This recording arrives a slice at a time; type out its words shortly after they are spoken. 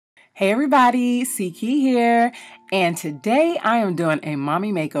Hey everybody, C-Key here, and today I am doing a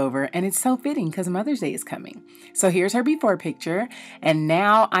mommy makeover, and it's so fitting because Mother's Day is coming. So here's her before picture, and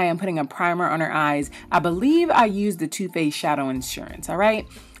now I am putting a primer on her eyes. I believe I used the Too Faced Shadow Insurance, all right?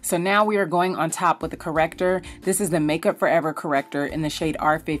 So now we are going on top with the corrector. This is the Makeup Forever corrector in the shade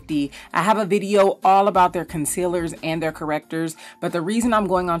R50. I have a video all about their concealers and their correctors, but the reason I'm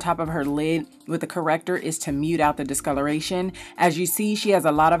going on top of her lid with the corrector is to mute out the discoloration. As you see, she has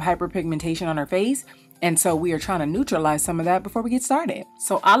a lot of hyperpigmentation on her face, and so we are trying to neutralize some of that before we get started.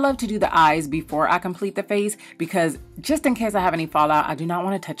 So I love to do the eyes before I complete the face because just in case I have any fallout, I do not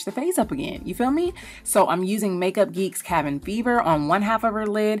want to touch the face up again. You feel me? So I'm using Makeup Geek's Cabin Fever on one half of her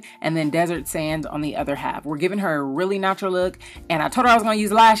lid and then Desert Sands on the other half. We're giving her a really natural look, and I told her I was going to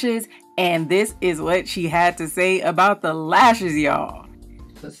use lashes, and this is what she had to say about the lashes, y'all.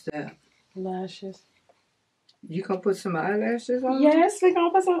 What's that? Lashes. You gonna put some eyelashes on? Yes, we're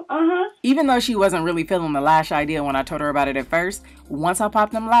gonna put some, Even though she wasn't really feeling the lash idea when I told her about it at first, once I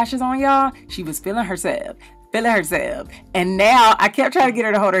popped them lashes on, y'all, she was feeling herself. And now I kept trying to get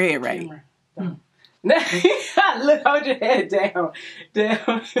her to hold her head right. Look, hold your head down.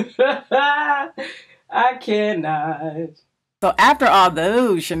 I cannot. So after all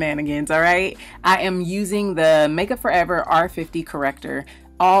those shenanigans, all right, I am using the Makeup Forever R50 corrector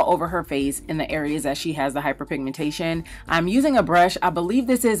all over her face in the areas that she has the hyperpigmentation. I'm using a brush. I believe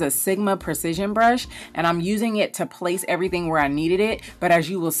this is a Sigma Precision brush, and I'm using it to place everything where I needed it. But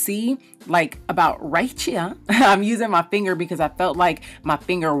as you will see, like about right here, I'm using my finger because I felt like my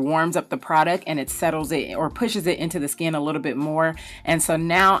finger warms up the product and it settles it or pushes it into the skin a little bit more. And so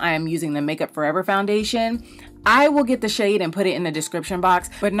now I am using the Makeup Forever foundation. I will get the shade and put it in the description box,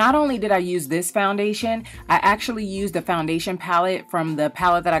 but not only did I use this foundation, I actually used the foundation palette from the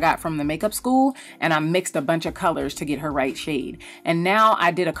palette that I got from the makeup school, and I mixed a bunch of colors to get her right shade. And now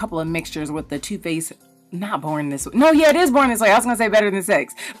I did a couple of mixtures with the Too Faced, not Born This Way. No, yeah, it is Born This Way. I was gonna say Better Than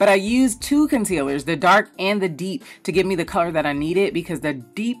Sex, but I used two concealers, the dark and the deep, to give me the color that I needed because the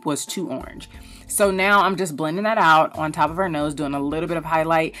deep was too orange. So now I'm just blending that out on top of her nose, doing a little bit of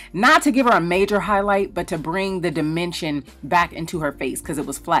highlight, not to give her a major highlight, but to bring the dimension back into her face because it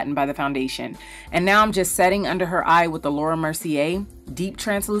was flattened by the foundation. And now I'm just setting under her eye with the Laura Mercier deep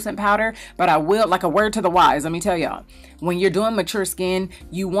translucent powder, but I will, like a word to the wise, let me tell y'all, when you're doing mature skin,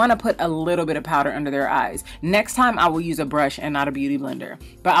 you want to put a little bit of powder under their eyes. Next time I will use a brush and not a beauty blender,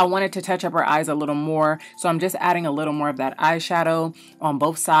 but I wanted to touch up her eyes a little more, so I'm just adding a little more of that eyeshadow on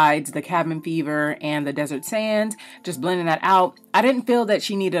both sides, the Cabin Fever and the Desert Sands, just blending that out. I didn't feel that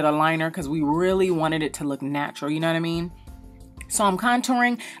she needed a liner because we really wanted it to look natural, you know what I mean? So I'm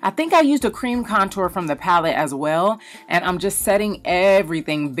contouring. I think I used a cream contour from the palette as well. And I'm just setting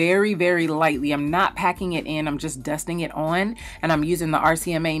everything very, very lightly. I'm not packing it in. I'm just dusting it on. And I'm using the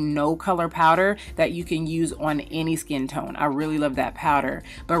RCMA No Color powder that you can use on any skin tone. I really love that powder.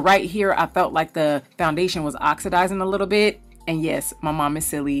 But right here, I felt like the foundation was oxidizing a little bit. And yes, my mom is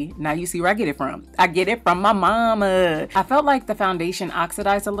silly. Now you see where I get it from. I get it from my mama. I felt like the foundation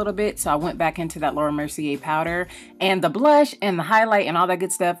oxidized a little bit, so I went back into that Laura Mercier powder. And the blush and the highlight and all that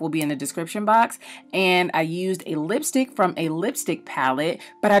good stuff will be in the description box. And I used a lipstick from a lipstick palette.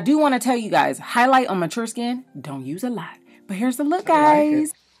 But I do want to tell you guys, highlight on mature skin, don't use a lot. But here's the look,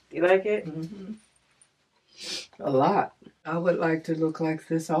 guys. You like it? Mm-hmm. A lot. I would like to look like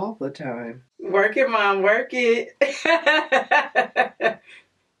this all the time. Work it, Mom. Work it.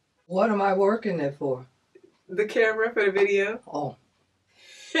 What am I working it for? The camera for the video. Oh.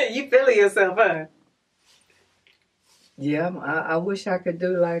 You feeling yourself, huh? Yeah, I wish I could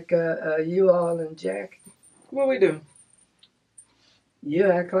do like you all and Jack. What we do? You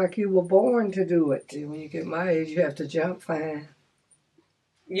act like you were born to do it. When you get my age, you have to jump fine.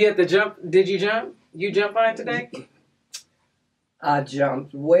 You have to jump? Did you jump? You jump fine today? I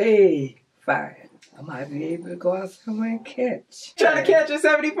jumped way fine. I might be able to go out somewhere and catch. Trying to catch a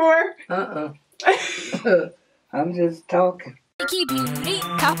 74? I'm just talking. C-Key Beauty,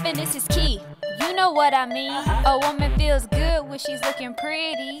 confidence is key. You know what I mean. A woman feels good when she's looking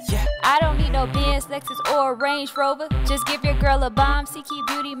pretty. I don't need no Benz, Lexus, or a Range Rover. Just give your girl a bomb C-Key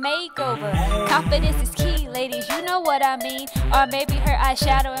Beauty makeover. Confidence is key, ladies, you know what I mean. Or maybe her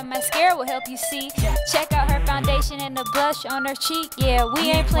eyeshadow and mascara will help you see. Check out her foundation and the blush on her cheek. Yeah,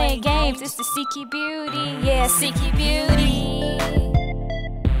 we ain't playing games, it's the C-Key Beauty. Yeah, C-Key Beauty.